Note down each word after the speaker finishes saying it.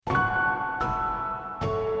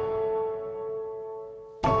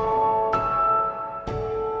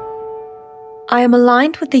I am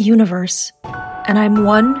aligned with the universe, and I'm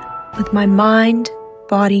one with my mind,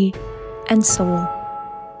 body, and soul.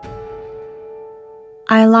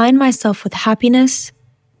 I align myself with happiness,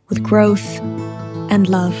 with growth, and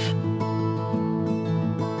love.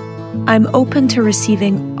 I'm open to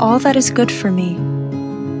receiving all that is good for me,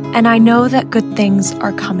 and I know that good things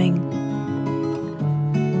are coming.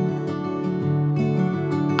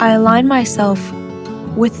 I align myself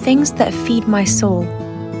with things that feed my soul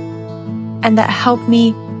and that help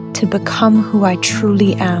me to become who I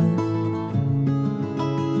truly am.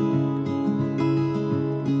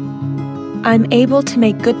 I'm able to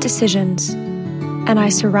make good decisions, and I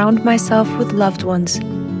surround myself with loved ones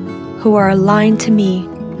who are aligned to me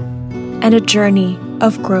and a journey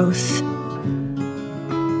of growth.